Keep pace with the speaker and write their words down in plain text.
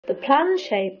The plan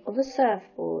shape of a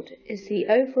surfboard is the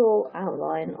overall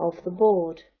outline of the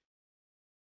board.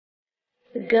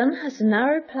 The gun has a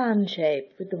narrow plan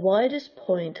shape with the widest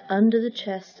point under the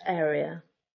chest area.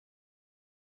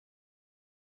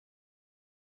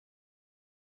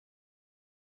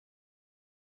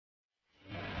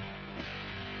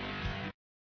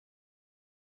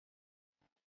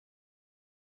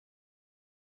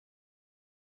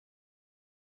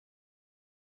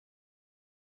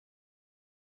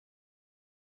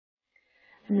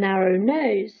 A narrow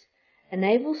nose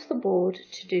enables the board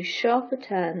to do sharper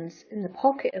turns in the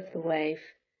pocket of the wave,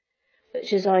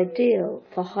 which is ideal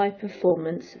for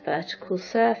high-performance vertical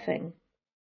surfing.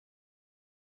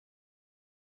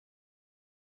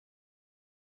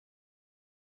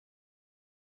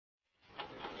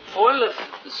 Foil of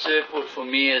the surfboard for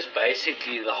me is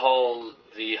basically the whole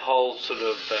sort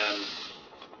of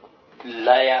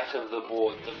layout of the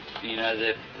board.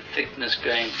 The thickness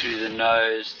going through the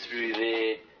nose, through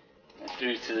there,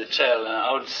 through to the tail, and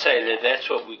I would say that that's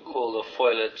what we call the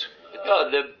foil.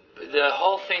 The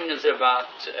whole thing is about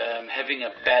having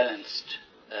a balanced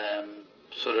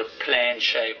sort of plan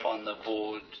shape on the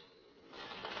board,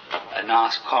 a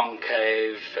nice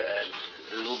concave,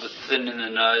 a little bit thin in the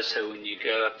nose, so when you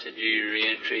go up to do your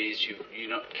re-entries, you're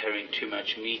not carrying too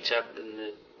much meat up in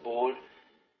the board.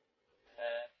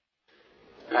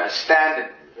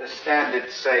 Standard,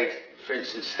 say, for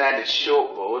instance, standard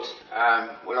shortboard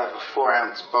will have a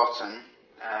 4-ounce bottom,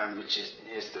 which is,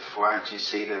 here's the 4 ounce. You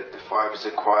see the fibres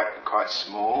are quite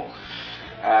small.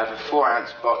 The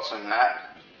 4-ounce bottom,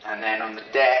 that, and then on the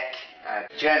deck,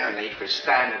 generally for a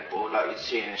standard board like you'd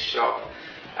see in a shop,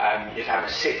 you'd have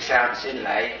a 6-ounce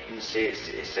inlay. You can see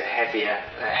it's a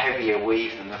heavier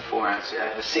weave than the 4 ounce. You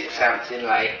have a 6-ounce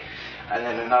inlay, and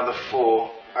then another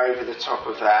 4 over the top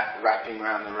of that, wrapping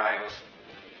around the rails.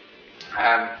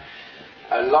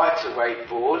 A lighter weight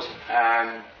board,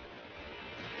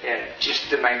 just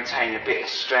to maintain a bit of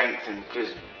strength, and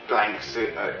because blanks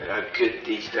are good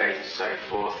these days and so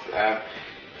forth.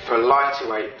 For a lighter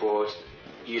weight board,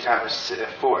 you'd have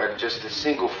just a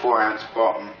single 4-ounce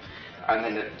bottom, and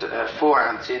then a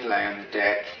 4-ounce inlay on the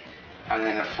deck, and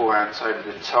then a 4-ounce over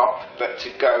the top. But to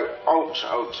go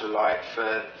ultra light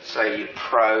for, say, your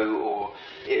pro, or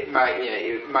it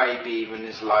may be even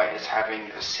as light as having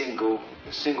a single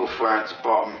 4-ounce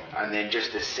bottom and then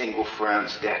just a single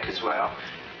 4-ounce deck as well.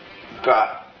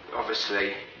 But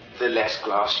obviously, the less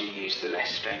glass you use, the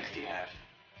less strength you have.